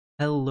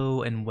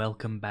Hello and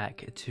welcome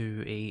back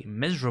to a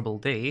miserable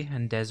day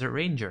in Desert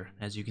Ranger.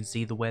 As you can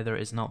see, the weather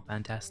is not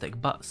fantastic,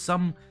 but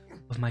some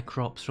of my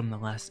crops from the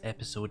last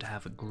episode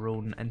have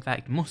grown. In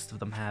fact, most of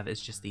them have.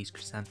 It's just these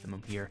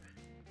chrysanthemum here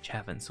which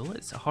haven't. So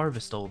let's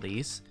harvest all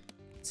these,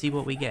 see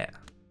what we get.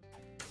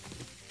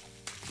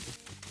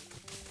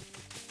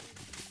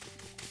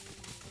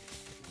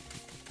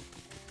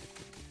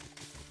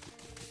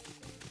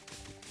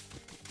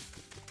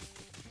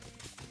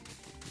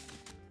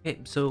 Okay,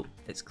 so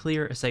it's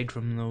clear aside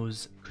from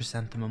those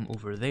chrysanthemum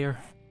over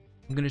there.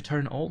 I'm going to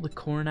turn all the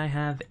corn I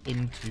have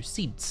into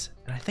seeds.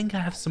 And I think I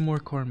have some more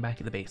corn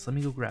back at the base. Let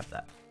me go grab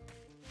that.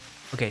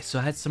 Okay, so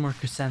I had some more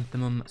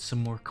chrysanthemum, some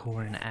more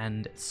corn,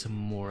 and some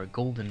more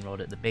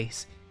goldenrod at the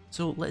base.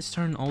 So let's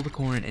turn all the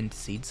corn into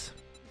seeds.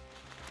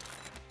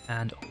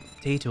 And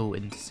potato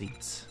into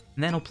seeds.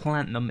 And then I'll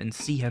plant them and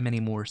see how many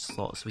more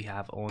slots we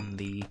have on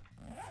the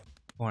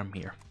farm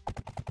here.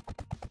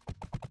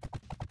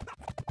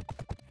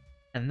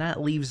 And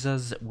that leaves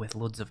us with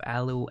loads of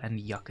aloe and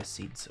yucca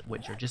seeds,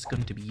 which are just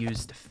going to be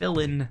used to fill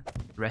in the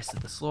rest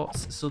of the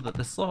slots so that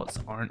the slots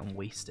aren't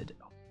wasted.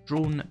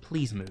 Drone,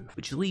 please move.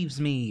 Which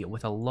leaves me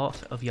with a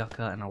lot of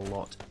yucca and a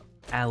lot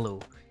of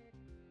aloe,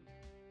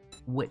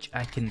 which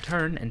I can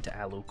turn into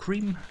aloe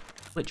cream,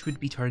 which would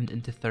be turned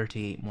into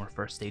 38 more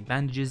first aid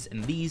bandages,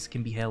 and these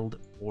can be held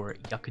for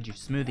yucca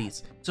juice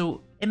smoothies.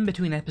 So in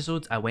between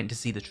episodes I went to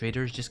see the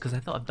traders just because I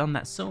thought I've done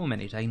that so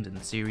many times in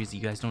the series,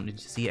 you guys don't need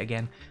to see it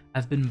again.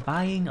 I've been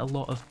buying a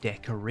lot of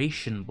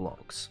decoration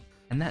blocks,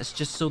 and that's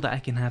just so that I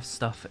can have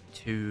stuff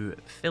to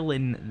fill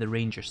in the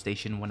ranger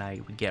station when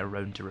I would get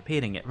around to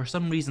repairing it. For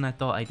some reason I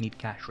thought I'd need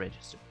cash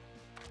register.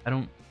 I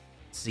don't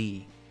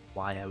see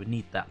why I would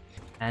need that.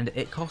 And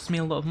it cost me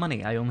a lot of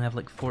money. I only have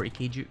like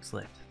 40k jukes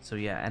left. So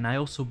yeah, and I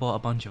also bought a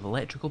bunch of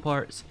electrical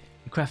parts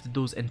and crafted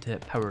those into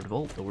powered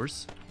vault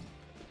doors,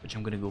 which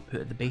I'm going to go put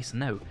at the base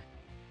now.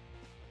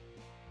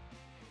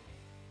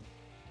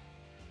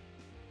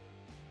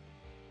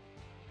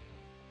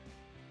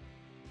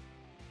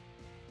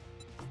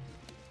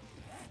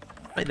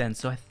 Right then,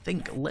 so I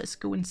think let's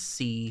go and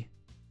see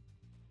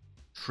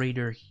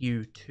Trader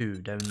Hugh 2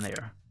 down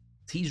there.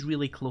 He's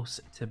really close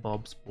to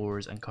Bob's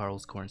Boars and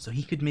Carl's Corn, so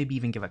he could maybe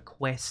even give a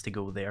quest to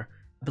go there.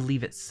 I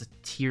believe it's a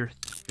tier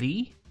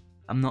 3.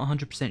 I'm not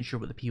 100% sure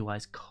what the POI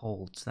is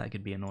called, so that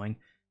could be annoying.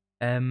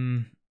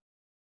 And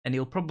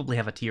he'll probably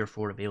have a tier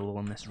 4 available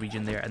in this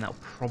region there, and that'll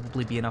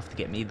probably be enough to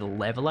get me the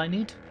level I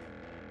need.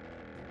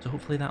 So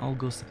hopefully that all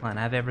goes to plan.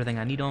 I have everything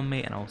I need on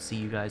me, and I'll see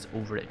you guys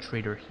over at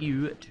Trader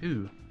Hugh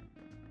 2.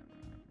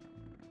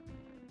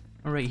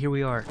 Alright, here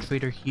we are,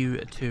 Trader Hugh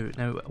 2.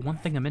 Now, one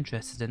thing I'm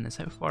interested in is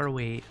how far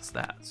away is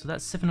that? So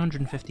that's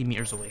 750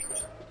 meters away.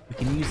 We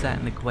can use that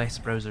in the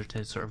quest browser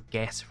to sort of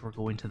guess if we're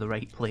going to the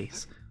right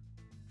place.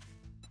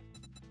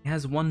 It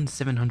has one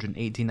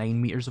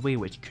 789 meters away,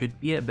 which could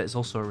be it, but it's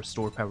also a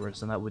restore power,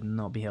 so that would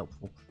not be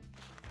helpful.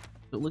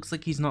 So it looks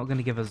like he's not going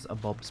to give us a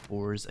Bob's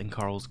Boars and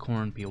Carl's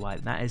Corn POI.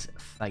 That is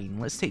fine.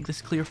 Let's take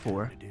this clear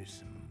 4.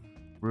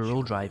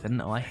 Rural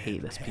driving. Oh, I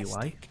hate this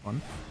POI.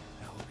 Fun.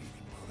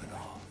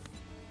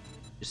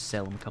 Just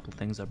sell him a couple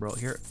things I brought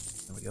here.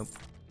 There we go.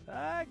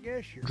 I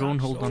guess you're Drone,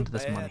 not hold so on to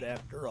this bad money.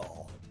 after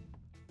all.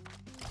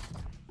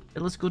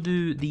 Let's go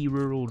do the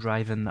rural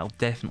driving. That'll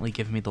definitely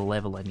give me the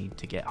level I need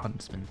to get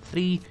Huntsman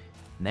 3,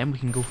 and then we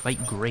can go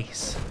fight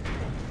Grace.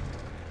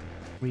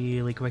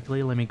 Really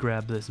quickly, let me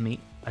grab this meat.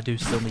 I do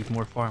still need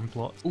more farm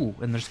plots. Ooh,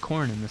 and there's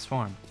corn in this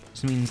farm.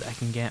 This means I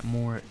can get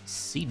more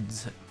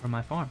seeds from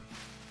my farm.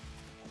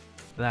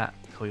 That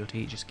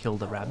coyote just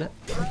killed a rabbit,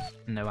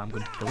 and now I'm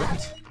going to kill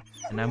it,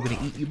 and now I'm going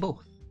to eat you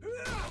both.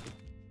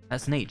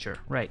 That's nature,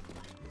 right.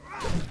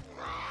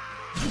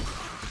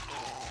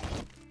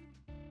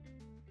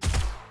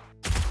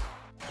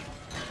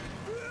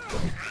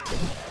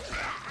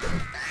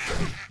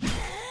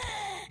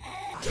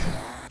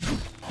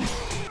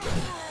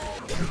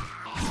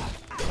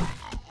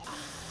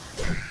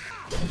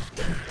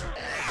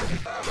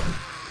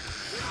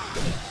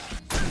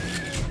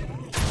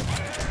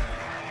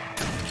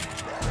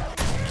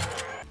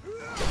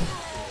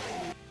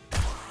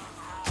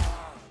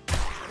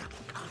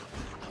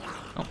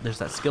 There's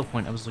that skill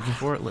point I was looking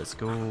for. Let's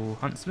go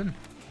Huntsman.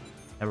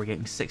 Now we're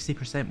getting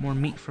 60% more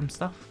meat from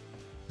stuff,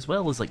 as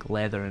well as like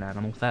leather and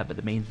animal fat, but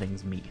the main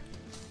thing's meat.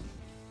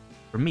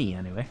 For me,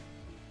 anyway.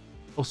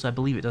 Also, I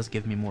believe it does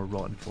give me more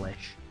rotten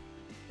flesh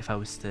if I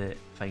was to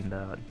find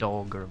a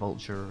dog or a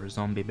vulture or a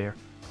zombie bear.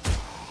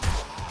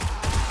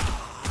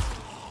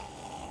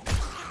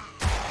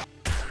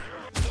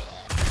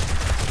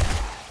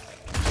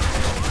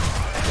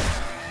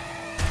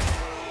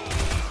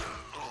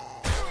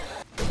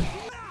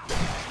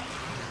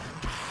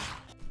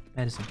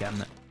 Medicine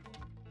cabinet.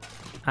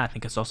 I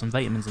think I saw some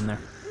vitamins in there.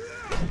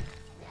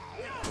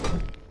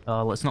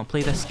 Let's not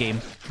play this game.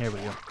 There we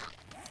go.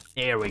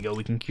 There we go,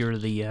 we can cure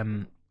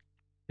the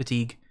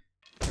fatigue.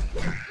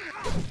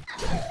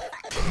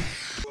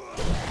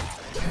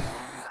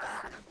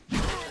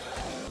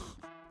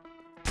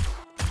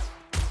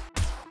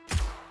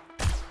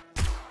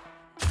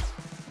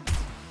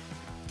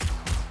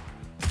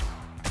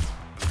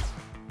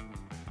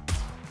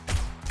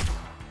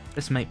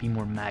 This might be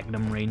more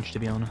Magnum range, to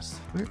be honest.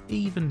 Where are they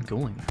even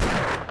going?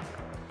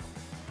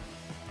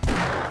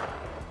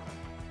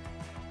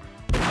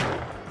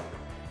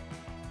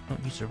 Oh,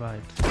 you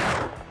survived.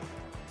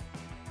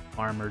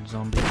 Armored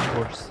zombie, of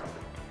course.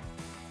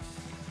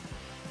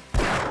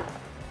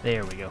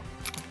 There we go.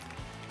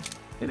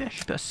 Maybe I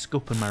should put a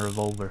scope in my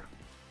revolver.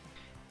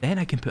 Then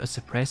I can put a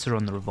suppressor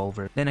on the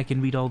revolver. Then I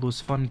can read all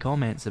those fun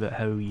comments about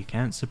how you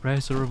can't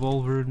suppress a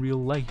revolver in real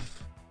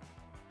life.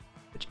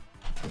 Which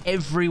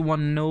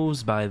everyone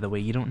knows, by the way.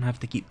 You don't have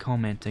to keep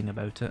commenting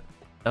about it.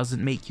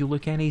 Doesn't make you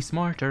look any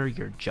smarter.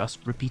 You're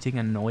just repeating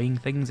annoying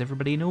things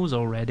everybody knows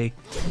already.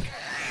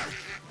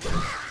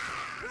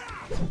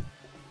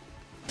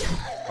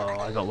 Oh,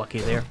 I got lucky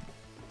there.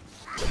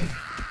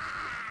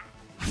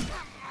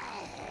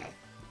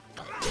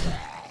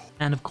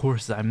 And of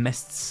course I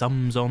missed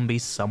some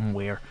zombies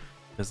somewhere,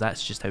 because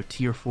that's just how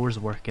tier 4s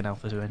work in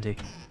Alpha 20.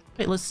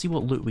 Right, let's see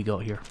what loot we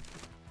got here.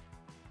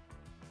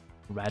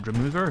 Rad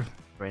remover,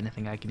 or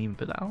anything I can even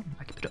put that on.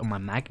 I can put it on my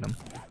Magnum.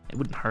 It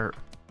wouldn't hurt.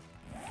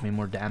 Give me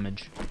more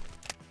damage.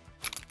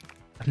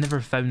 I've never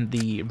found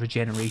the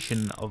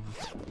regeneration of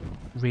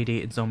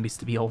radiated zombies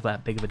to be all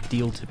that big of a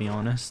deal, to be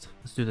honest.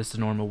 Let's do this the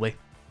normal way.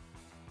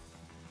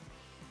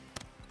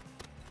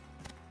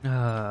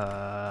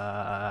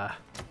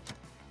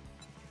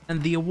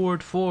 And the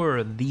award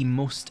for the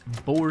most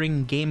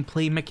boring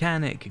gameplay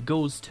mechanic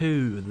goes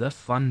to the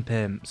Fun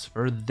Pimps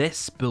for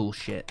this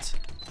bullshit.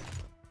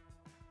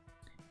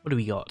 What do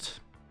we got?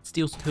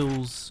 Steel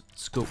tools,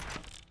 scope,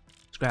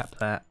 scrap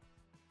that.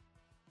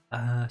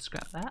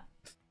 Scrap that?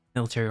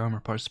 Military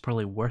armor parts is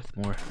probably worth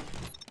more.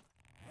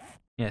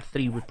 Yeah,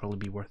 3 would probably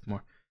be worth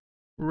more.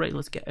 Right,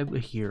 let's get out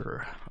of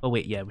here. Oh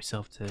wait, yeah, we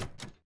still have to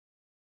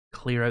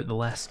clear out the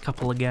last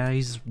couple of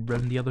guys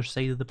round the other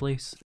side of the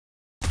place.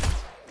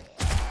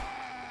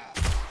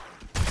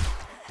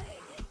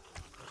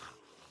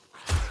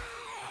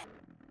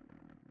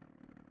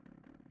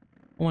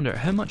 I wonder,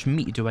 how much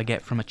meat do I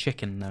get from a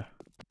chicken now?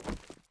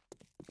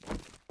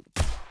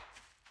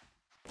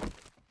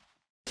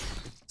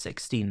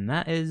 16.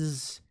 That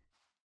is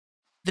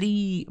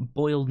 3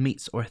 boiled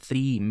meats or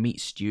 3 meat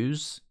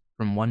stews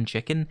from 1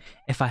 chicken.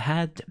 If I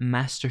had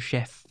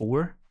MasterChef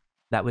 4,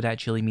 that would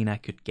actually mean I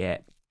could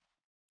get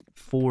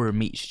 4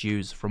 meat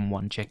stews from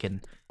 1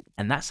 chicken.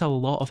 And that's a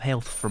lot of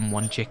health from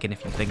 1 chicken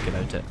if you think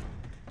about it.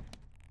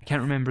 I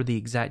can't remember the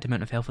exact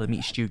amount of health a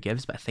meat stew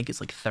gives, but I think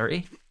it's like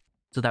 30.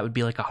 So that would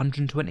be like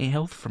 120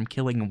 health from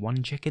killing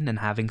 1 chicken and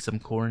having some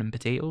corn and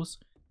potatoes.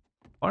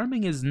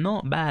 Farming is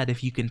not bad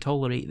if you can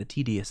tolerate the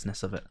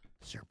tediousness of it.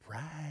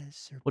 Surprise,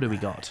 surprise. What do we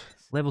got?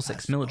 Level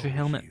 6 military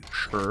helmet?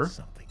 Sure.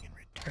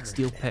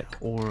 Steel pick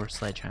or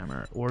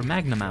sledgehammer or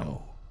magnum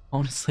ammo?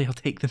 Honestly, I'll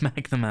take the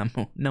magnum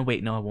ammo. No,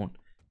 wait, no I won't.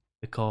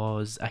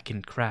 Because I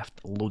can craft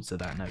loads of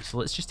that now. So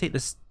let's just take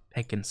this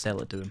pick and sell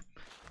it to him.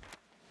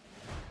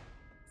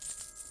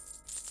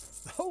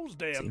 Those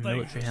damn things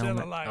military are helmet.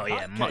 selling like Oh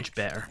yeah, hotcakes. much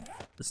better.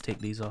 Let's take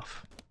these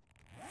off.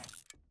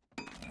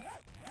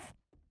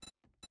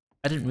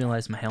 I didn't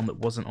realize my helmet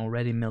wasn't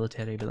already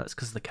military, but that's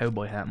because of the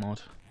cowboy hat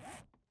mod.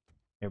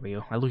 There we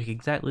go. I look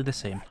exactly the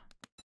same.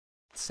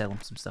 Let's sell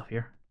him some stuff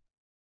here.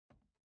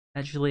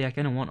 Actually, I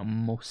kind of want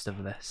most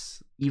of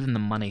this. Even the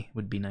money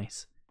would be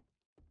nice.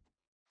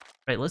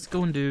 Right, let's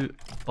go and do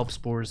Bob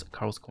Spore's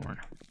Carl's Corn.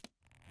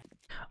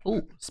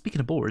 Oh, speaking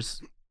of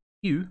boars,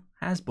 Hugh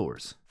has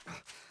boars.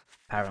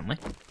 Apparently.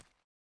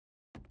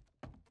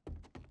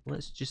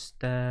 Let's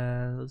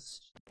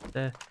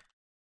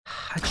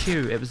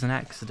Achoo, it was an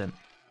accident.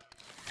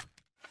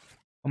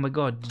 Oh my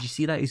god, did you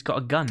see that? He's got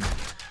a gun.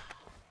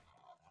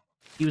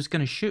 He was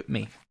gonna shoot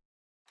me.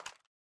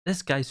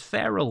 This guy's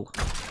feral.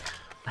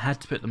 I had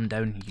to put them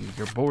down, Hugh.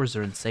 Your boars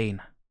are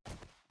insane.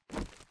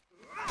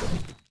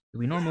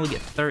 We normally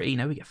get 30,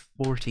 now we get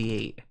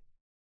 48.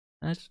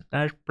 That's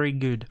pretty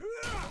good.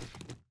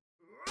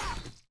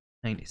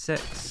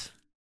 96.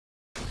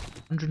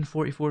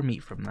 144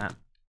 meat from that.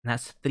 And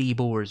that's 3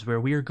 boars. Where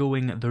we're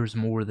going, there's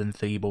more than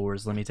 3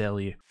 boars, let me tell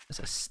you. That's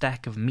a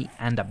stack of meat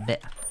and a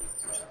bit.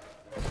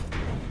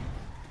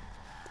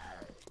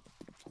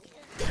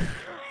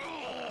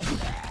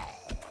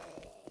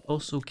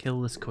 Also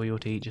kill this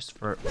coyote just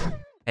for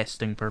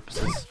testing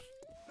purposes.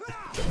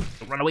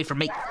 Don't run away from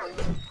me!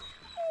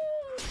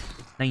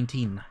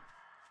 19.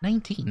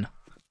 19?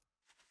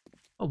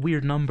 A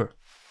weird number.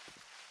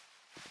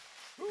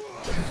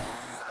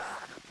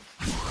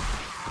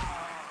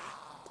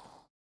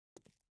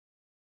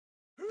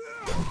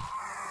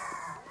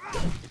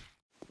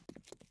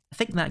 I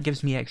think that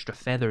gives me extra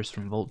feathers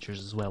from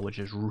vultures as well, which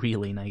is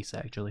really nice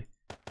actually.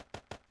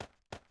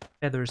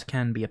 Feathers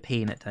can be a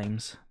pain at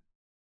times.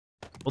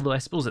 Although I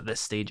suppose at this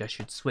stage I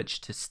should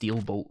switch to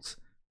steel bolts.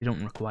 They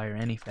don't require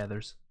any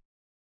feathers.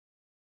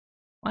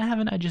 Why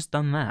haven't I just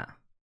done that?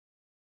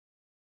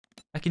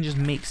 I can just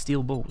make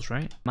steel bolts,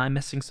 right? Am I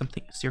missing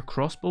something? Is there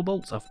crossbow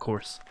bolts? Of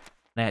course.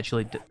 I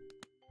actually did.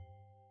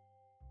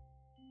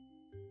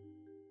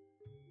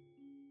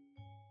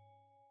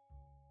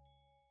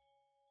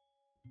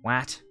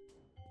 What?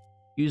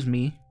 Excuse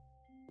me.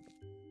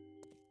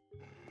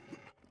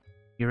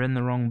 You're in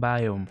the wrong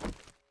biome.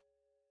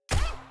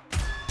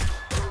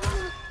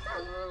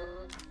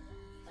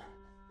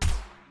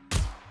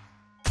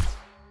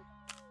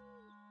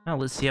 Now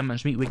let's see how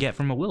much meat we get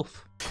from a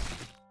wolf.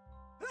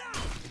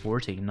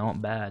 40,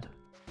 not bad.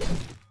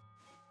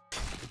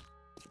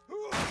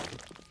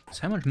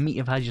 So how much meat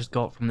have I just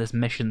got from this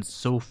mission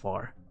so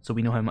far? So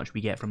we know how much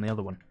we get from the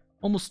other one.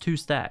 Almost 2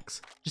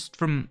 stacks, just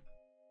from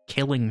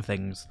killing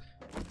things.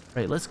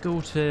 Right, let's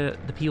go to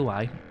the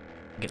POI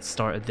and get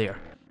started there.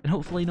 And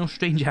hopefully no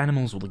strange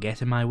animals will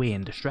get in my way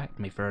and distract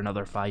me for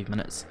another 5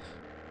 minutes.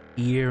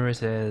 Here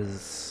it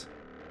is.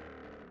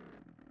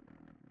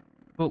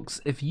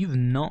 Folks, if you've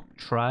not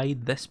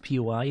tried this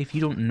POI, if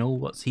you don't know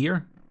what's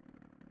here,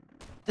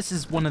 this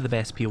is one of the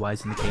best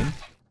POIs in the game.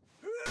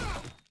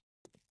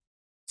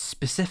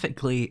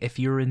 Specifically, if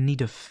you're in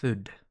need of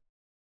food.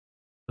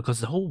 Because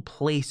the whole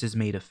place is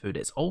made of food.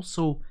 It's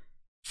also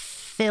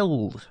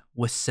filled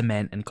with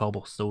cement and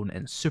cobblestone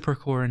and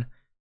supercorn.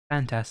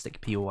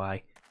 Fantastic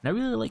POI. And I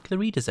really like the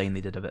redesign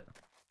they did of it.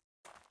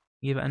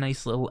 Give it a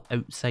nice little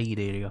outside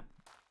area.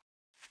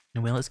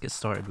 Anyway, let's get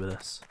started with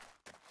this.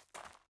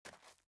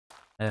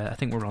 I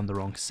think we're on the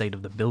wrong side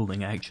of the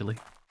building, actually.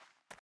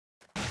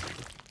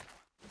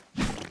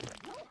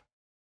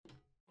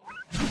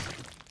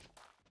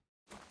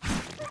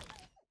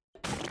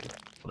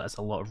 Well, that's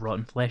a lot of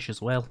rotten flesh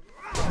as well.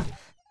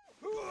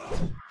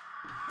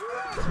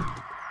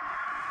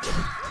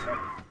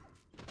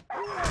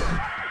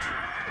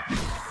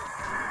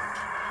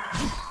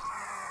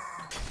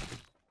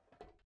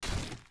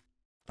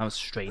 That was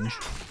strange.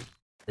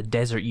 The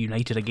desert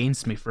united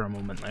against me for a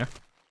moment there.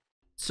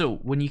 So,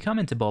 when you come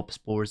into Bob's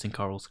Boars and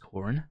Carl's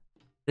Corn,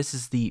 this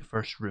is the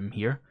first room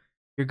here,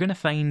 you're going to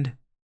find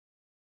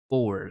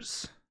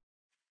boars.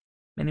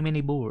 Many,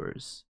 many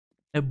boars.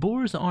 Now,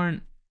 boars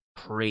aren't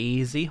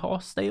crazy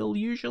hostile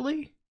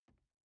usually,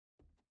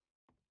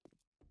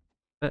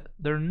 but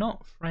they're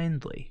not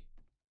friendly.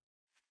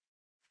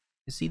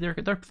 You see, they're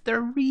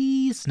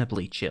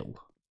reasonably chill.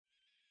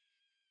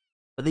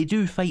 But they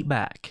do fight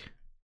back.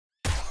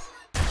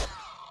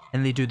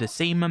 And they do the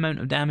same amount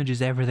of damage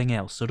as everything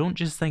else, so don't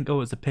just think,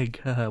 oh, it's a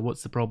pig, haha,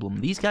 what's the problem?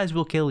 These guys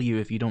will kill you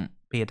if you don't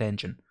pay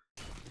attention.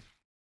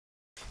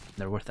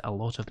 They're worth a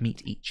lot of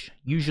meat each.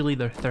 Usually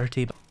they're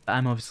 30, but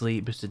I'm obviously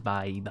boosted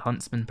by the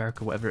Huntsman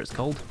perk or whatever it's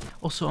called.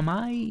 Also, am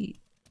I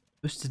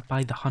boosted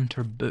by the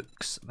Hunter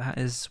books? That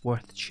is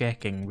worth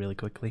checking really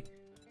quickly.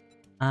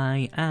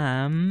 I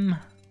am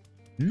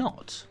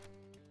not.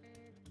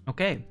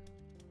 Okay.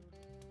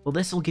 Well,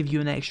 this will give you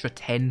an extra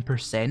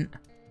 10%.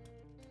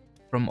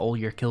 From all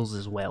your kills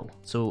as well.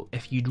 So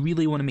if you'd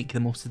really want to make the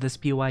most of this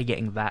POI,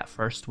 getting that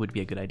first would be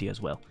a good idea as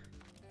well.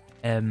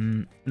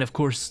 And of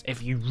course,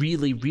 if you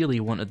really, really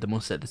wanted the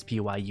most out of this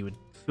POI, you would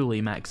fully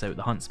max out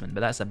the Huntsman,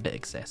 but that's a bit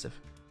excessive.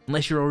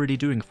 Unless you're already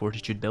doing a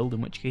Fortitude build, in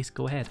which case,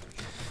 go ahead.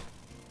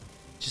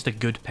 Just a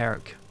good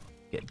perk.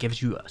 It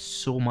gives you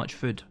so much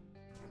food.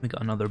 We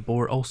got another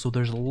boar. Also,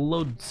 there's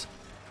loads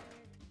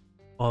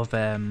of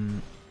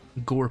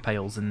gore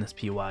piles in this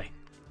POI.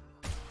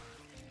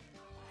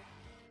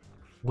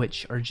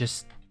 Which are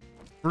just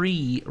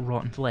free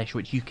rotten flesh,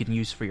 which you can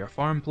use for your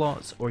farm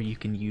plots, or you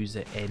can use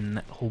it in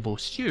hobo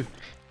stew.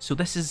 So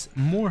this is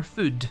more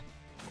food,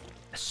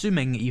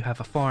 assuming you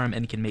have a farm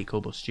and can make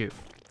hobo stew.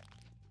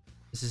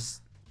 This is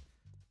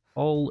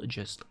all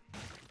just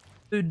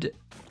food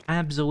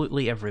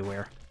absolutely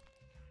everywhere.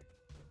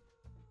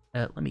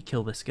 Let me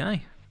kill this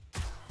guy.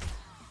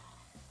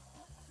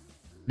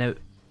 Now,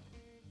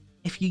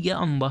 if you get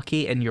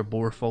unlucky and your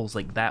boar falls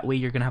like that way,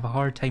 you're going to have a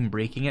hard time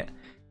breaking it.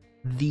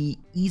 The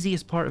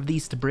easiest part of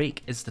these to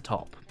break is the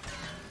top.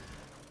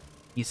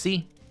 You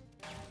see?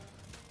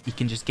 You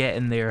can just get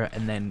in there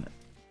and then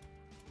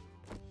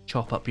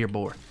chop up your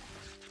boar.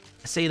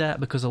 I say that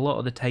because a lot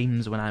of the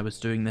times when I was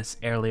doing this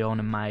early on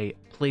in my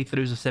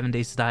playthroughs of 7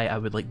 Days to Die, I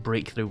would like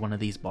break through one of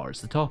these bars.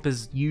 The top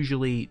is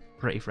usually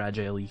pretty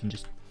fragile, you can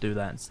just do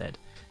that instead.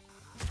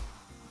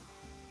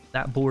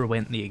 That boar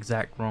went the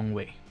exact wrong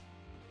way.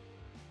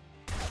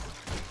 There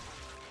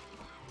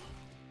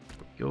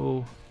we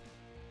go.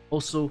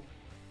 Also,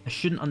 I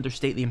shouldn't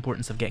understate the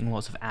importance of getting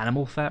lots of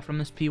animal fat from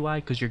this POI,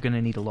 because you're going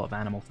to need a lot of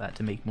animal fat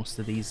to make most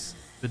of these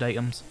food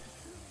items.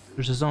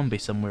 There's a zombie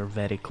somewhere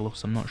very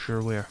close, I'm not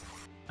sure where.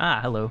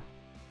 Ah, hello.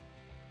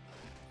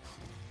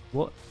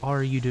 What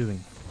are you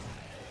doing?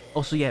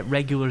 Also, yeah,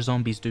 regular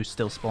zombies do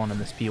still spawn in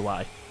this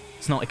POI.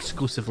 It's not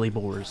exclusively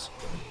boars.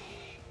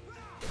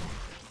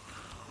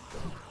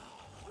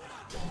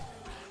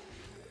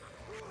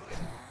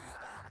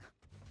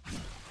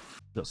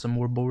 Got some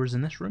more boars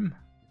in this room.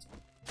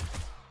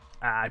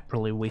 Ah, I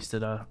probably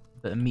wasted a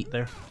bit of meat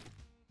there.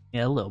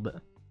 Yeah, a little bit.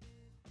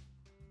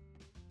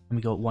 And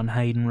we got one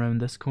hiding around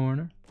this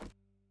corner.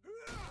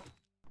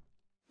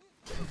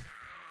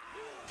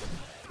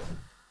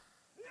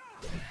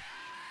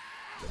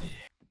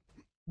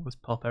 Let's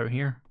pop out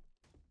here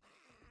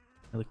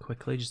really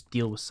quickly, just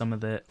deal with some of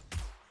the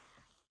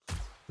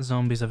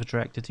zombies I've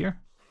attracted here.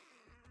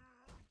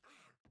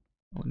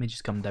 Let me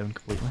just come down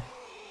completely.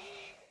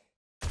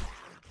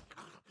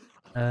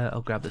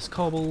 I'll grab this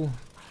cobble,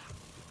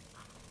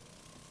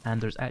 And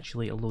there's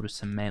actually a load of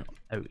cement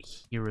out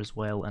here as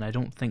well, and I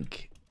don't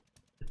think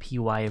the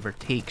PY ever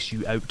takes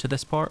you out to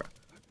this part,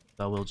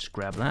 so I will just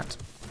grab that.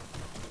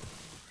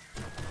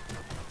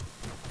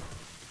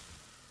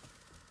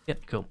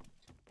 Yep, cool.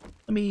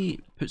 Let me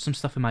put some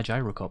stuff in my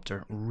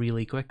gyrocopter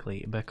really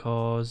quickly,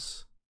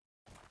 because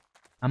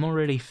I'm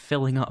already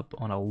filling up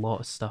on a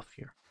lot of stuff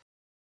here.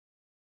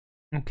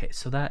 Okay,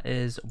 so that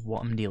is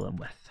what I'm dealing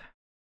with.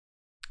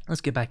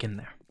 Let's get back in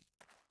there.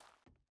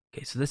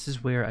 Okay, so this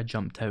is where I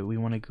jumped out. We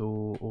want to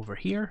go over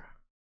here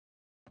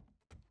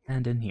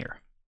and in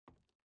here.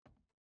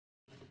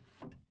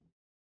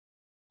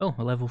 Oh,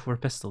 a level 4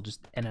 pistol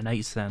just in a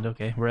nightstand.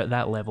 Okay, we're at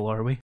that level,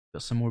 are we?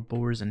 Got some more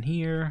boars in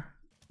here.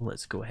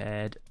 Let's go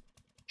ahead,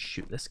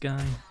 shoot this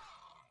guy.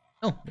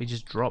 Oh, he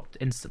just dropped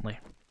instantly.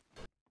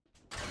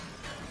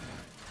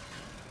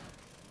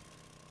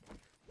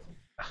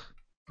 Ugh,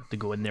 have to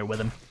go in there with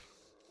him.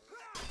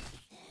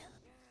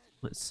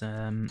 Let's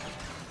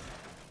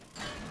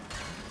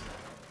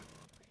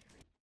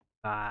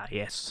ah,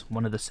 yes,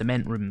 one of the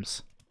cement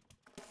rooms.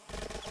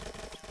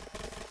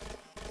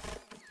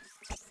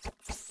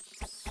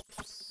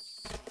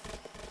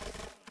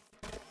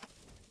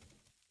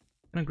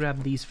 I'm gonna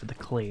grab these for the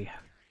clay,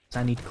 because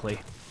I need clay.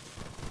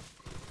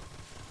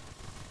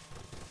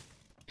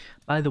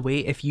 By the way,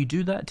 if you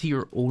do that to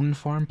your own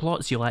farm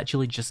plots, you'll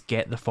actually just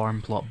get the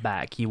farm plot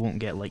back. You won't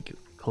get, like,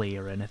 clay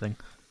or anything.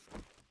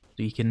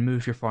 So you can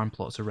move your farm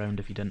plots around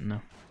if you didn't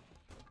know.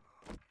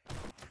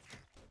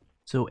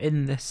 So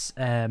in this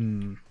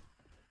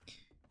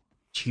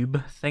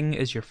tube thing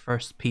is your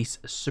first piece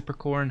of super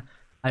corn.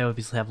 I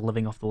obviously have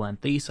living off the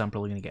land 3, so I'm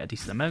probably going to get a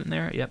decent amount in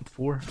there. Yep,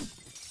 4.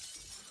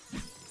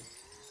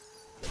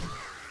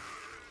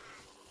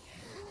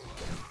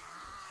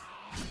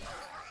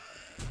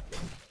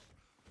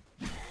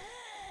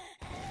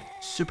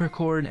 Super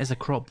corn is a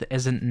crop that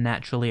isn't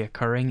naturally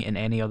occurring in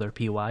any other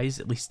PYs,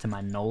 at least to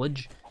my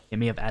knowledge. It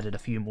may have added a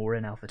few more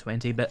in Alpha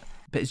 20, but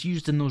it's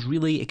used in those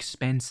really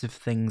expensive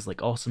things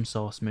like Awesome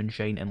Sauce,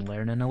 Moonshine, and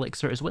Learning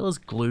Elixir, as well as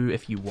glue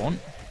if you want.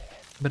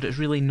 But it's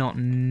really not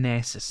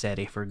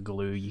necessary for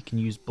glue. You can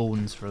use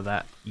bones for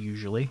that,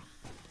 usually.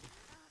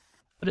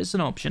 But it's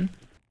an option.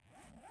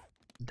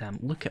 Damn,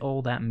 look at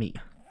all that meat.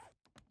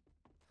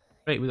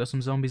 Right, we got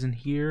some zombies in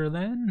here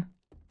then?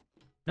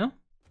 No?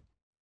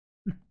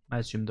 I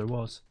assumed there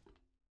was.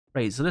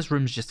 Right, so this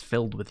room's just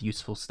filled with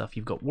useful stuff.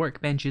 You've got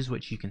workbenches,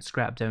 which you can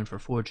scrap down for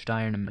forged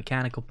iron and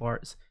mechanical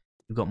parts.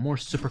 You've got more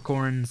super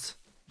corns,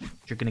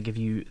 which are going to give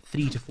you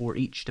 3 to 4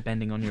 each,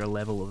 depending on your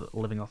level of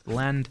living off the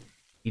land.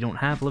 If you don't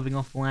have living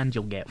off the land,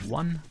 you'll get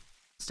 1.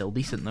 Still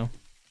decent, though.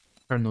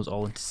 Turn those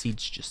all into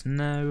seeds just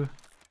now.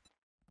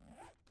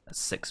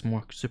 That's 6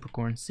 more super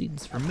corn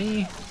seeds for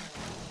me.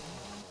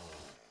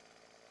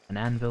 An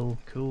anvil,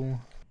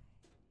 cool.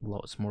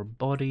 Lots more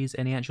bodies.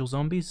 Any actual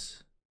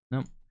zombies?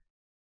 Nope.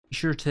 Be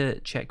sure to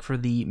check for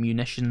the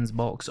munitions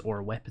box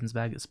or weapons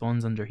bag that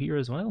spawns under here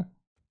as well.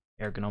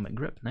 Ergonomic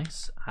grip,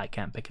 nice. I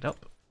can't pick it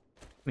up.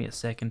 Give me a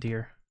second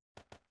here.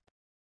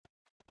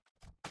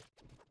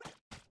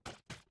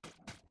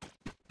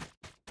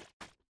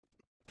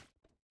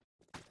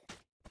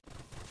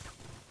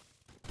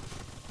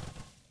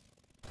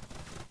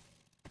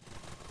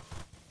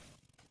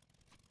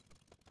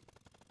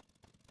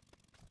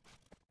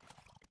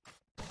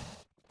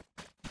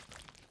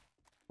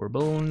 Four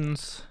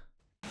bones.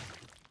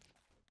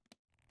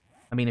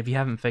 I mean, if you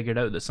haven't figured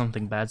out that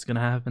something bad's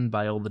gonna happen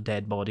by all the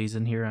dead bodies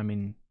in here, I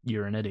mean,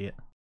 you're an idiot.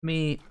 Let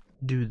me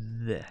do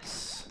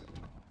this.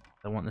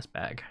 I want this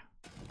bag.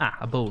 Ah,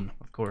 a bone,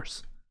 of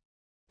course.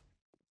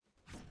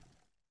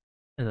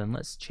 And then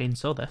let's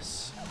chainsaw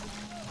this.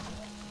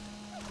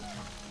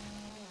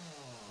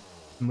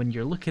 And when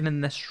you're looking in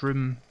this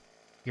room,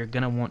 you're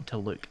gonna want to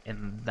look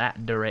in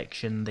that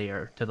direction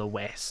there, to the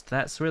west.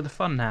 That's where the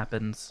fun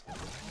happens.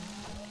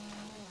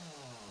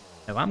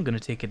 Now I'm gonna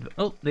take it.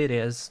 Oh, there it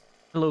is.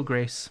 Hello,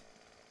 Grace.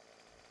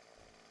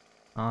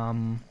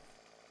 So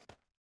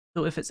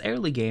if it's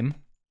early game,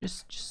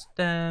 just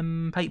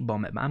pipe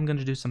bomb it, but I'm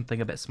gonna do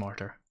something a bit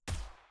smarter.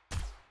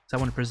 So I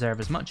want to preserve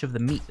as much of the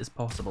meat as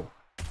possible.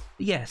 But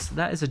yes,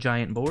 that is a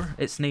giant boar.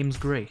 Its name's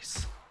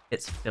Grace.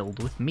 It's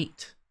filled with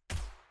meat.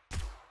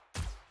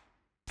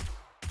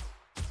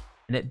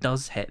 And it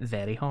does hit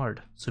very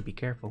hard, so be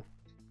careful.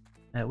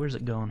 Where's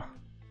it gone?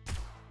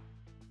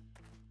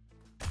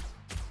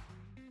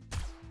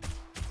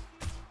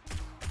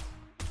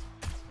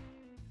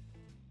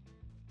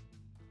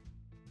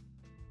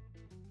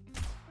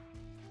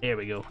 There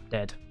we go,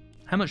 dead.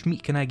 How much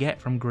meat can I get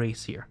from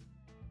Grace here?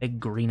 Big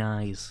green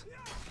eyes.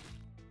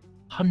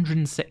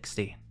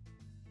 160.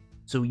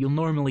 So you'll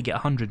normally get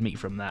 100 meat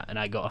from that, and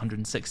I got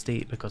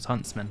 160 because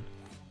Huntsman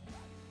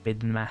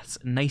made the maths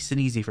nice and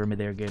easy for me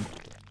there, game.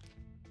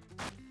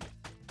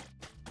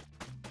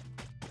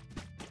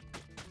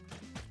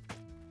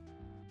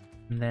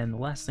 And then the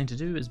last thing to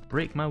do is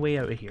break my way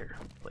out of here,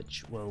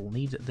 which will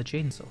need the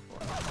chainsaw for.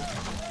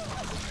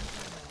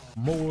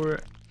 More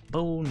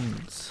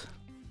bones.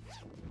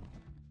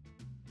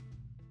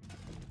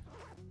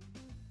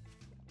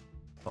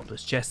 Pop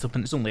this chest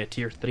open. It's only a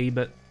tier 3,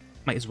 but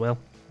Might as well.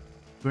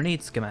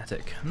 Grenade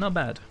schematic, not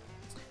bad.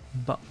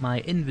 But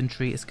my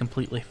inventory is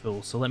completely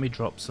full, so let me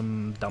drop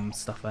some dumb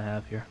stuff I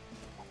have here.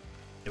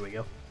 There we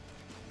go.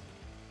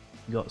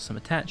 Got some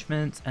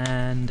attachments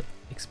and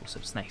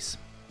explosives, nice.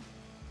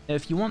 Now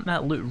if you want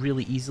that loot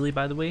really easily,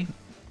 by the way,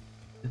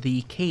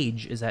 the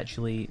cage is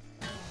actually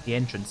the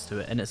entrance to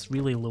it, and it's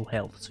really low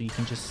health, so you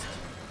can just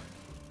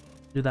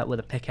do that with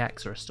a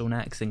pickaxe or a stone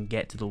axe and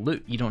get to the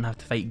loot. You don't have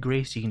to fight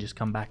Grace, you can just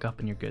come back up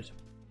and you're good.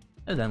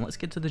 Now then, let's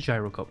get to the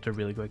gyrocopter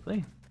really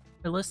quickly.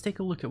 Now let's take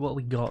a look at what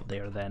we got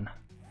there then.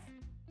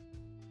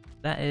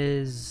 That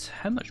is...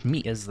 how much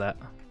meat is that?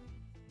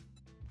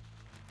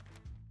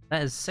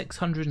 That is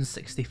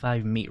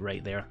 665 meat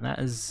right there. That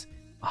is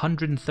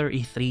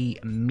 133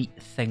 meat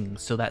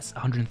things, so that's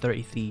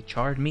 133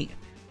 charred meat,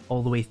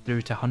 all the way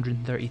through to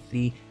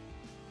 133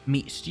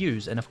 meat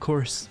stews, and of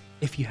course,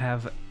 if you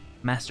have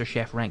Master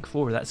Chef rank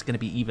 4, that's going to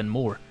be even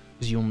more,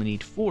 because you only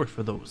need 4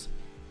 for those,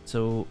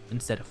 so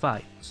instead of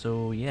 5,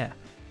 so yeah.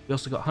 We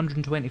also got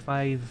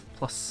 125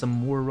 plus some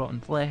more rotten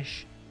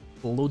flesh,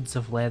 loads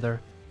of leather,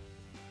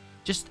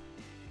 just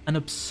an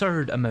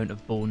absurd amount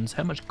of bones.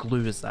 How much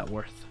glue is that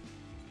worth?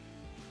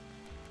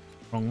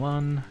 Wrong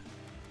one.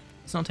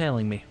 It's not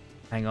telling me.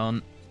 Hang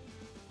on.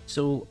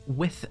 So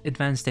with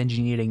advanced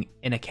engineering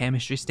in a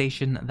chemistry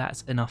station,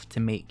 that's enough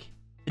to make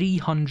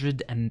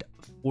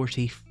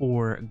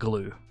 344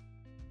 glue.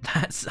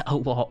 That's a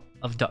lot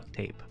of duct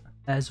tape.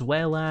 As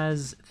well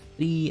as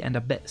 3 and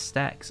a bit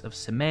stacks of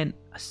cement,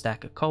 a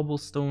stack of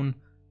cobblestone.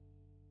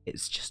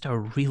 It's just a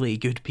really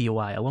good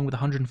POI, along with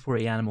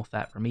 140 animal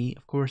fat for me,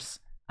 of course.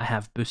 I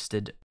have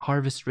boosted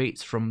harvest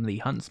rates from the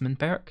Huntsman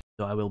perk,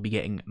 so I will be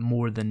getting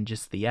more than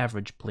just the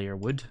average player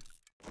would.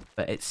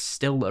 But it's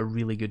still a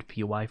really good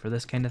POI for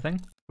this kind of thing.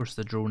 Of course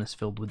the drone is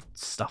filled with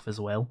stuff as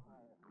well.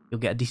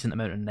 You'll get a decent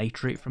amount of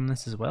nitrate from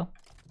this as well.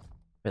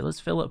 Right, let's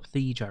fill up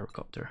the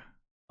gyrocopter.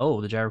 Oh,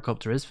 the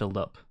gyrocopter is filled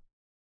up.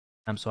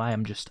 So I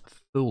am just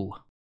full.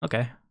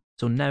 Okay,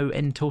 so now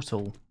in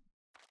total,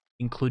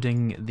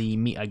 including the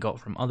meat I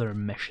got from other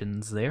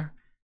missions there,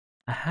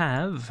 I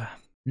have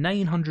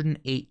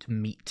 908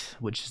 meat,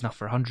 which is enough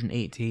for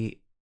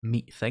 180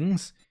 meat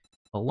things,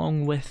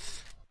 along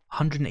with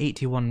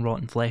 181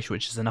 rotten flesh,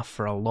 which is enough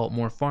for a lot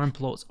more farm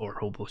plots or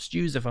hobo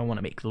stews if I want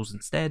to make those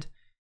instead.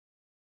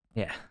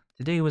 Yeah,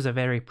 today was a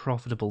very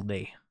profitable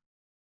day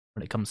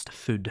when it comes to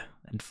food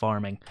and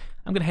farming.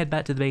 I'm going to head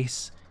back to the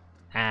base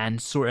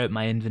and sort out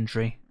my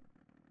inventory.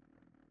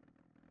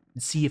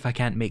 And see if I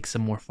can't make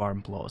some more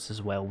farm plots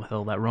as well with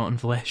all that rotten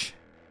flesh.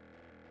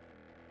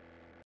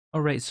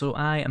 Alright, so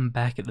I am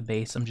back at the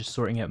base. I'm just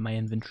sorting out my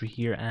inventory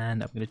here,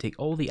 and I'm going to take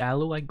all the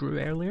aloe I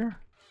grew earlier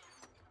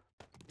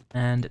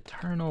and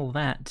turn all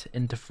that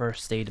into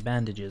first aid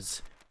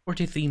bandages.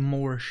 43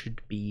 more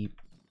should be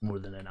more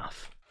than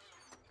enough.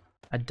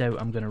 I doubt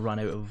I'm going to run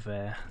out of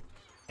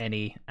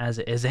any as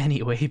it is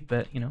anyway,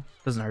 but you know,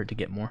 doesn't hurt to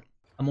get more.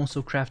 I'm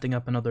also crafting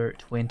up another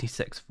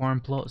 26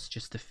 farm plots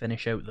just to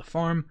finish out the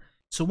farm.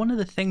 So one of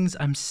the things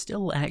I'm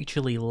still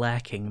actually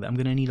lacking that I'm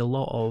going to need a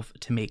lot of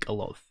to make a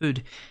lot of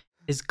food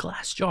is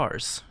glass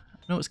jars. I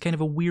know it's kind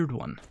of a weird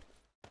one.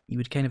 You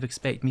would kind of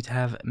expect me to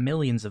have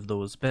millions of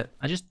those, but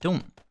I just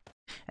don't.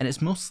 And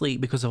it's mostly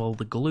because of all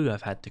the glue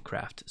I've had to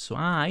craft. So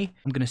I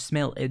am going to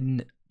smelt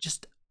in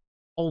just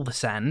all the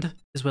sand,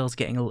 as well as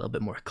getting a little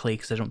bit more clay,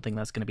 because I don't think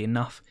that's going to be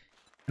enough.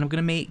 And I'm going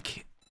to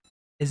make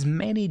as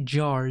many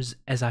jars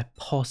as I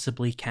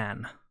possibly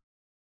can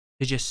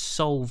to just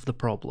solve the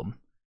problem.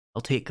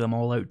 I'll take them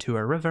all out to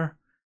a river,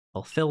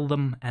 I'll fill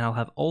them, and I'll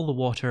have all the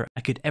water I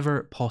could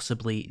ever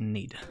possibly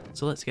need.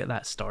 So let's get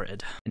that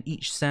started. And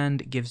each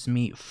sand gives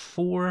me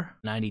 4,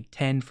 and I need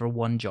 10 for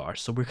 1 jar,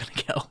 so we're gonna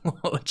get a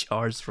lot of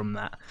jars from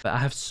that. But I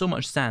have so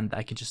much sand that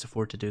I can just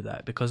afford to do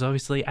that, because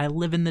obviously I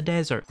live in the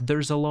desert.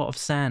 There's a lot of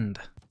sand.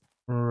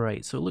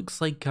 Right, so it looks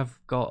like I've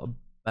got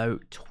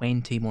about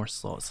 20 more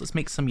slots. Let's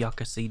make some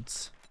yucca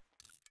seeds.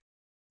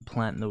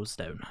 Plant those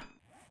down.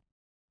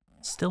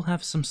 Still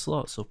have some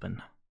slots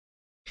open.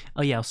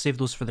 Oh yeah, I'll save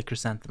those for the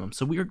chrysanthemum.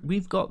 So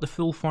we've got the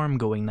full farm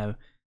going now.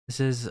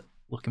 This is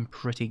looking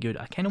pretty good.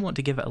 I kind of want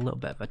to give it a little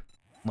bit of a,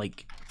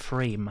 like,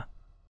 frame.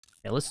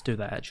 Yeah, let's do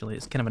that actually.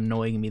 It's kind of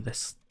annoying me,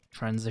 this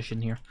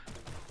transition here.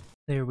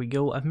 There we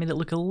go. I've made it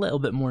look a little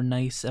bit more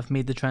nice. I've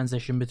made the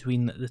transition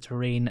between the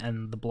terrain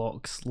and the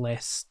blocks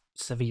less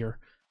severe.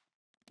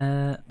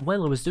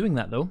 While I was doing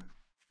that though,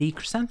 the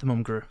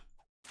chrysanthemum grew.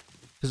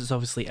 Because it's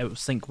obviously out of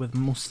sync with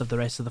most of the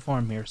rest of the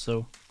farm here,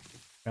 so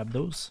grab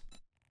those.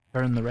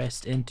 Turn the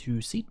rest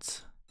into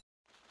seeds.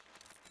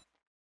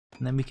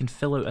 And then we can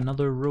fill out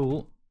another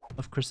row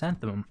of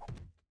chrysanthemum.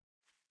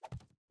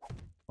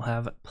 We'll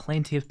have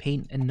plenty of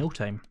paint in no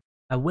time.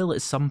 I will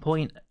at some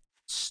point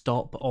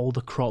stop all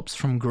the crops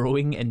from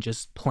growing and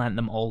just plant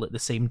them all at the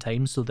same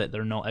time so that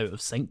they're not out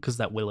of sync, because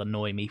that will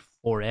annoy me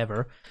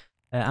forever.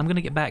 I'm going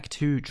to get back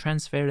to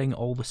transferring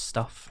all the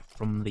stuff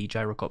from the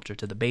gyrocopter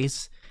to the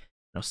base.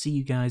 And I'll see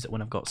you guys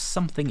when I've got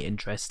something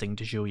interesting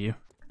to show you.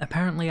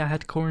 Apparently I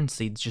had corn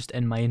seeds just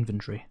in my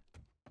inventory.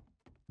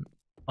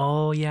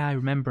 Oh yeah, I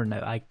remember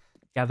now. I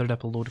gathered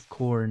up a load of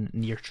corn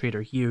near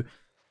Trader Hugh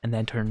and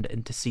then turned it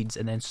into seeds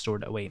and then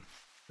stored it away.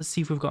 Let's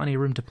see if we've got any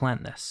room to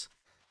plant this.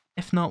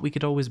 If not, we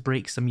could always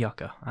break some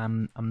yucca.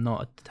 I'm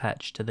not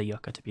attached to the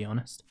yucca, to be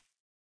honest.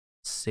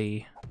 Let's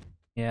see.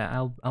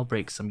 Yeah, I'll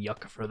break some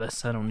yucca for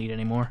this. I don't need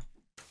any more.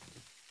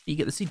 You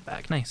get the seed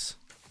back. Nice.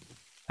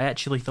 I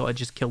actually thought I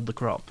just killed the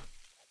crop.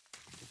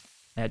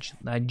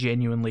 I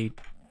genuinely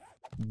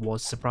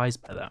was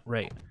surprised by that.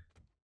 Right.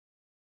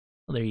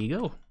 Well, there you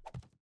go.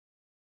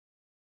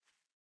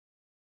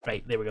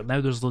 Right, there we go.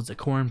 Now there's loads of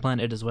corn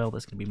planted as well.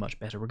 That's going to be much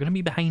better. We're going to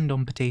be behind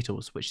on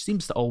potatoes, which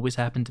seems to always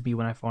happen to me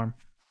when I farm.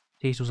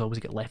 Potatoes always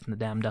get left in the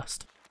damn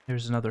dust.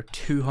 There's another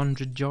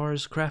 200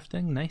 jars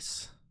crafting.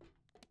 Nice.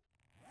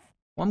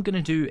 What I'm going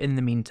to do in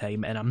the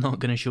meantime, and I'm not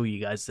going to show you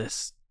guys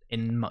this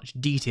in much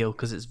detail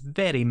because it's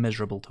very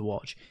miserable to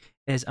watch,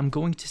 is I'm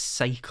going to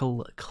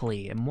cycle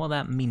clay. And what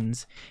that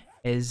means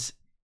is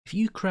if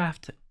you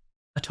craft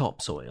a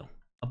topsoil,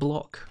 a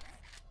block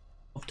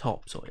of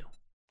topsoil,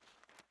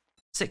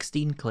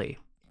 16 clay,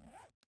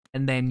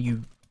 and then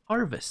you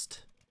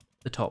harvest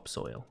the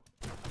topsoil,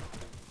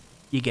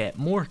 you get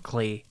more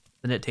clay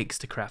than it takes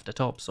to craft a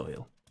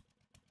topsoil.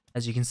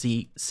 As you can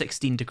see,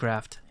 16 to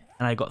craft,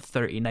 and I got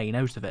 39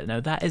 out of it. Now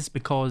that is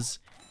because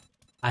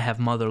I have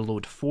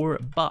Motherlode 4,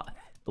 but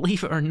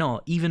believe it or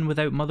not, even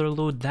without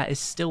Motherlode, that is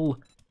still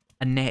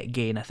a net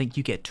gain. I think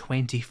you get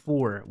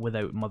 24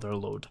 without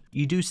Motherlode.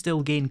 You do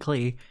still gain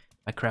clay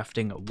by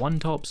crafting one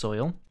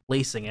topsoil,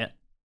 placing it,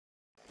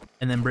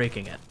 and then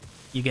breaking it.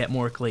 You get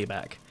more clay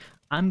back.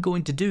 I'm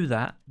going to do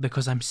that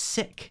because I'm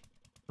sick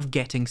of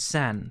getting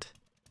sand.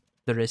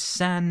 There is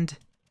sand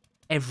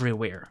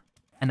everywhere,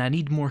 and I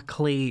need more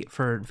clay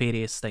for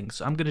various things.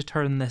 So I'm going to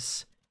turn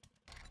this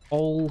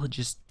all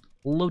just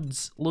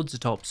loads of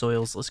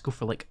topsoils. Let's go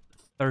for like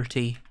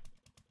 30.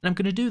 And I'm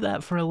going to do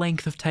that for a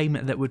length of time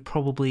that would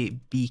probably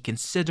be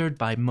considered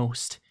by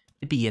most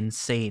to be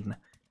insane.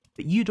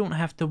 But you don't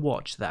have to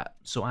watch that.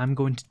 So I'm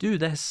going to do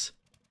this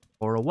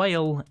for a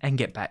while and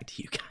get back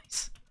to you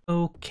guys.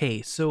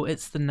 Okay, so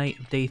it's the night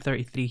of day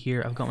 33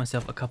 here. I've got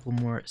myself a couple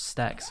more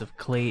stacks of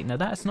clay. Now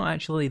that's not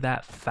actually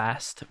that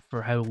fast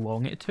for how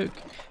long it took.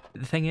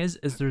 But the thing is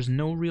there's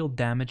no real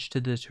damage to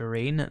the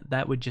terrain.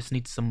 That would just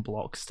need some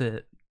blocks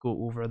to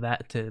go over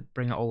that to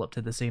bring it all up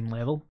to the same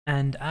level.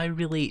 And I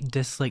really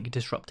dislike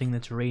disrupting the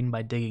terrain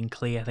by digging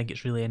clay. I think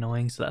it's really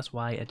annoying, so that's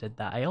why I did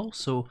that. I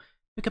also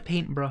took a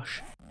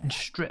paintbrush and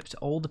stripped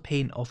all the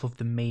paint off of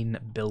the main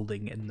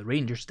building in the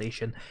ranger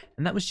station,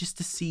 and that was just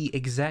to see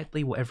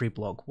exactly what every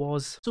block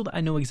was, so that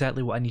I know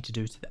exactly what I need to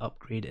do to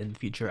upgrade in the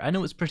future. I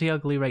know it's pretty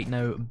ugly right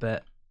now,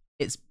 but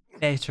it's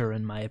better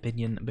in my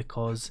opinion,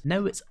 because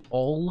now it's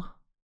all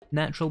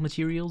natural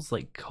materials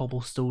like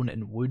cobblestone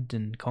and wood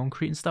and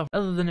concrete and stuff,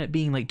 other than it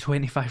being like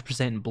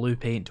 25% blue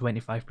paint,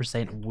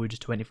 25% wood,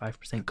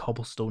 25%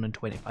 cobblestone and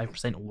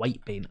 25%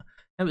 white paint.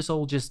 Now it's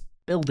all just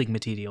building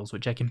materials,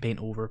 which I can paint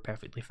over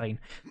perfectly fine.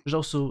 There's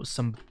also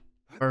some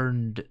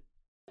burned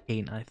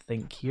paint, I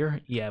think, here.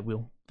 Yeah,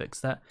 we'll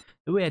fix that.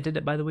 The way I did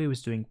it, by the way,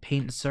 was doing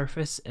paint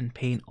surface and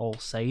paint all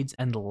sides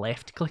and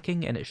left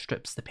clicking, and it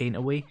strips the paint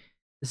away.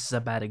 This is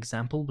a bad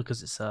example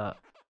because it's a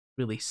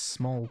really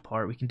small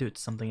part. We can do it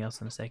to something else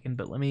in a second,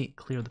 but let me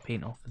clear the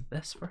paint off of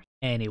this first.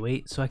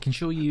 Anyway, so I can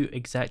show you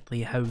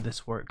exactly how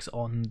this works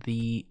on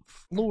the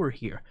floor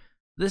here.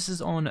 This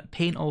is on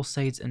paint all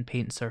sides and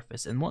paint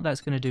surface, and what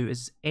that's going to do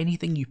is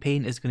anything you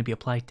paint is going to be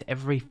applied to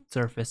every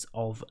surface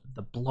of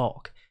the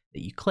block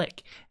that you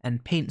click,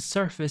 and paint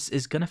surface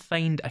is going to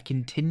find a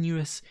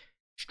continuous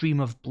stream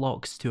of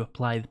blocks to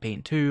apply the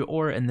paint to,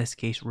 or in this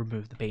case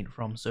remove the paint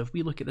from. So if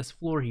we look at this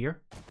floor here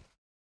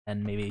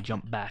and maybe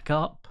jump back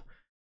up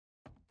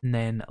and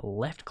then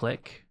left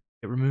click,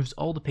 it removes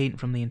all the paint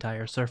from the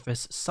entire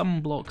surface.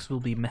 Some blocks will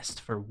be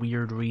missed for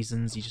weird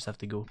reasons, you just have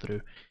to go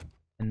through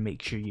and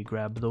make sure you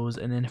grab those.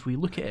 And then if we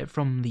look at it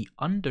from the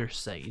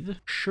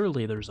underside,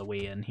 surely there's a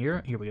way in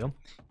here. Here we go.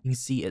 You can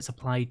see it's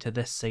applied to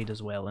this side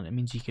as well, and it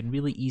means you can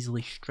really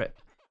easily strip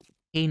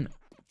paint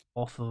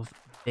off of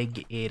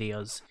big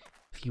areas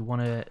if you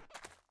want to,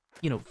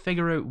 you know,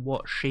 figure out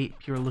what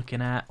shape you're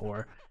looking at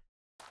or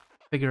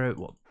figure out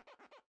what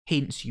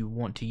paints you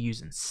want to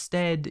use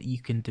instead. You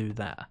can do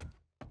that.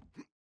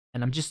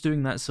 And I'm just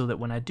doing that so that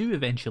when I do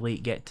eventually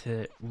get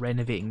to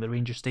renovating the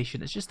ranger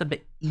station, it's just a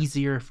bit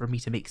easier for me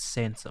to make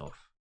sense of.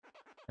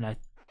 And I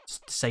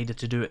just decided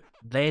to do it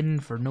then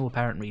for no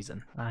apparent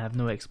reason. I have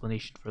no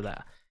explanation for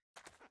that.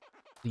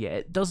 Yeah,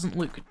 it doesn't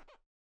look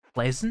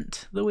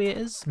pleasant the way it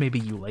is. Maybe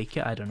you like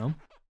it, I don't know.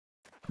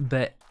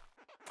 But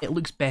it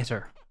looks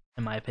better,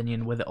 in my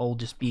opinion, with it all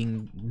just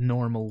being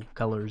normal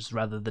colours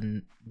rather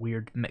than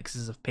weird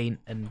mixes of paint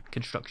and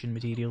construction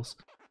materials.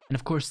 And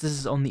of course this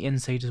is on the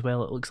inside as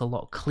well. It looks a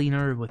lot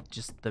cleaner with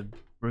just the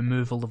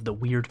removal of the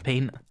weird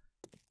paint.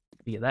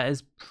 But yeah, that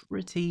is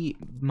pretty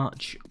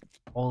much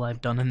all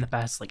I've done in the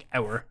past like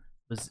hour,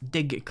 was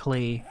dig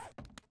clay,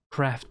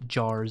 craft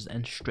jars,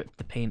 and strip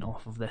the paint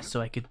off of this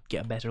so I could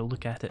get a better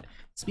look at it.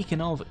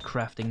 Speaking of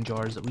crafting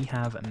jars, we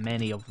have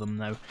many of them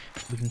now.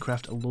 We can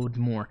craft a load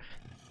more.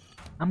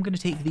 I'm going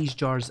to take these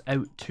jars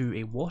out to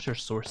a water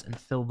source and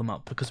fill them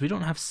up because we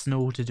don't have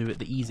snow to do it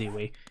the easy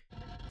way.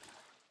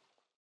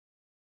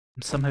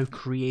 I'm somehow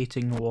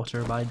creating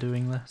water by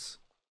doing this.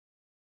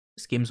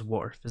 This game's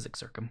water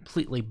physics are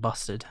completely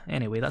busted.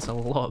 Anyway, that's a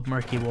lot of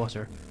murky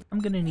water. I'm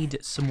going to need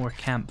some more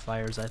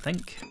campfires, I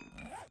think.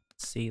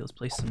 Let's see, let's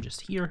place them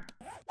just here.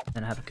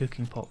 And I have a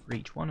cooking pot for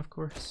each one, of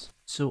course.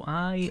 So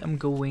I am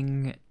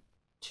going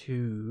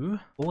to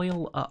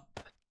boil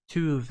up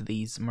 2 of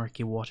these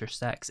murky water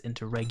stacks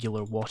into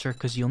regular water,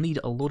 because you'll need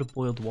a load of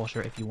boiled water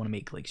if you want to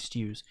make like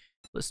stews.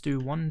 Let's do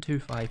 1, 2,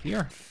 5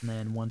 here, and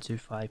then 1, 2,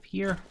 5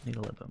 here. Need a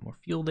little bit more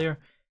fuel there.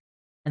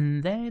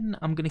 And then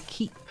I'm going to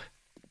keep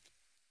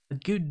a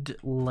good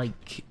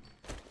like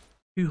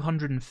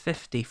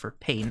 250 for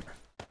paint,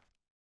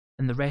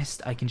 and the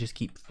rest I can just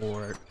keep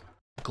for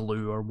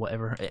glue or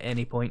whatever at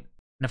any point.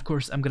 And of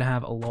course I'm going to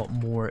have a lot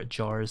more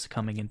jars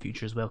coming in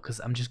future as well, because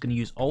I'm just going to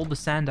use all the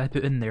sand I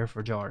put in there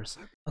for jars.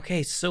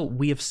 Okay, so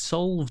we have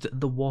solved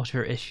the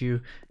water issue,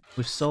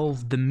 we've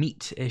solved the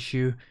meat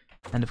issue,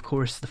 and of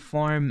course the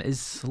farm is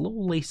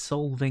slowly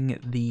solving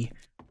the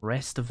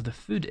rest of the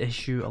food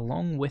issue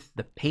along with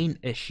the paint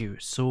issue.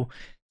 So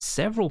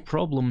several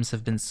problems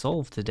have been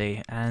solved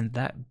today, and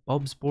that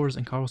Bob's Boars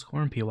and Carl's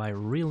Corn POI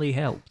really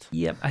helped.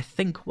 Yep, I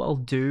think what I'll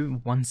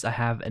do once I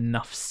have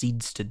enough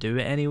seeds to do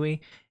it anyway,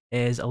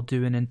 is I'll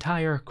do an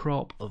entire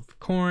crop of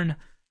corn.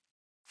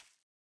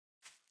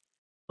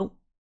 Oh.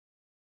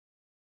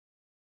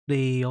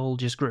 They all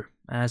just grew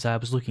as I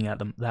was looking at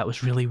them. That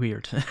was really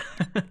weird.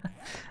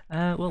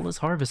 Well, let's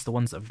harvest the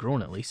ones that have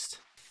grown at least.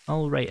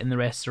 Alright, and the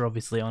rest are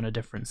obviously on a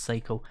different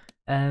cycle.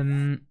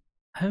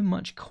 How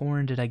much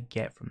corn did I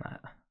get from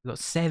that?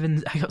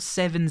 I got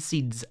 7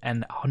 seeds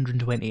and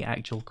 120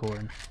 actual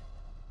corn.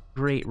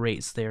 Great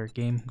rates there,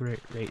 game. Great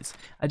rates.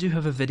 I do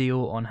have a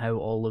video on how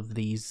all of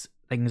these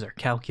things are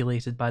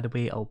calculated, by the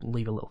way. I'll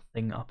leave a little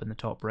thing up in the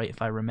top right if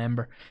I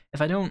remember.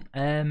 If I don't,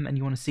 and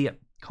you want to see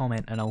it,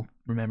 comment and I'll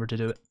remember to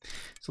do it.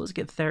 So let's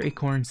get 30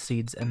 corn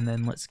seeds, and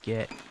then let's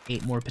get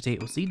 8 more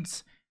potato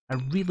seeds. I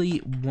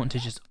really want to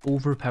just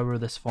overpower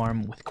this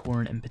farm with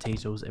corn and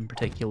potatoes in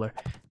particular,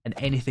 and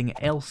anything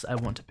else I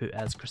want to put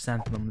as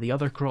chrysanthemum. The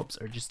other crops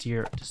are just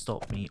here to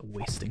stop me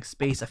wasting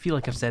space. I feel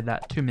like I've said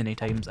that too many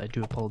times. I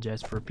do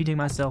apologize for repeating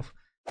myself.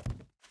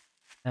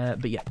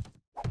 But yeah,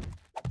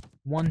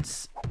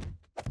 once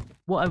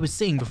what I was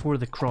saying before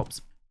the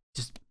crops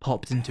just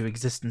popped into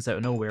existence out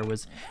of nowhere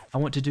was I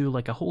want to do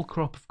like a whole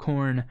crop of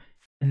corn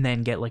and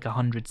then get like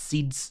 100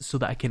 seeds so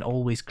that I can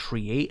always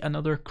create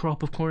another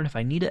crop of corn if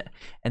I need it,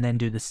 and then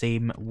do the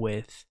same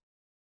with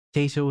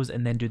potatoes,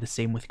 and then do the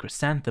same with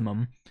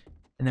chrysanthemum.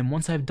 And then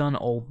once I've done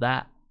all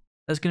that,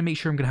 that's going to make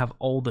sure I'm going to have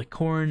all the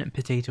corn,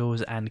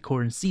 potatoes, and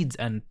corn seeds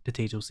and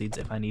potato seeds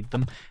if I need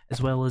them,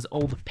 as well as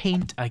all the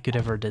paint I could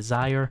ever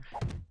desire,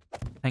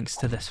 thanks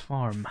to this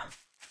farm.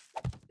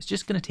 It's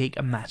just going to take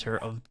a matter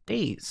of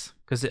days,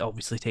 because it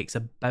obviously takes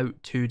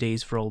about 2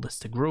 days for all this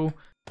to grow,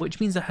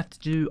 which means I have to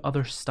do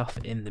other stuff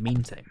in the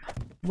meantime,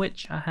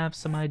 which I have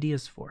some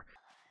ideas for.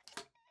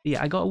 But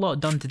yeah, I got a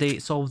lot done today.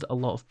 It solved a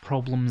lot of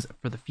problems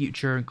for the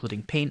future,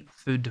 including paint,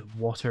 food,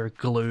 water,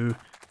 glue,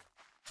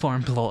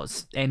 farm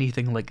plots,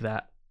 anything like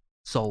that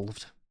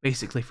solved,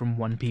 basically from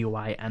one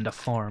POI and a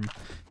farm.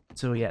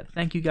 So yeah,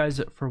 thank you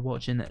guys for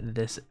watching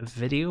this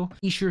video.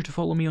 Be sure to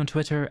follow me on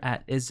Twitter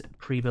at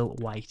IzPrebuilt,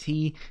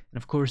 and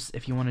of course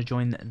if you want to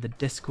join the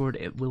Discord,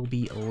 it will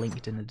be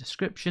linked in the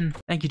description.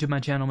 Thank you to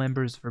my channel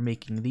members for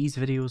making these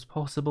videos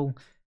possible,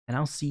 and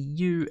I'll see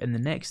you in the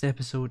next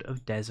episode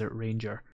of Desert Ranger.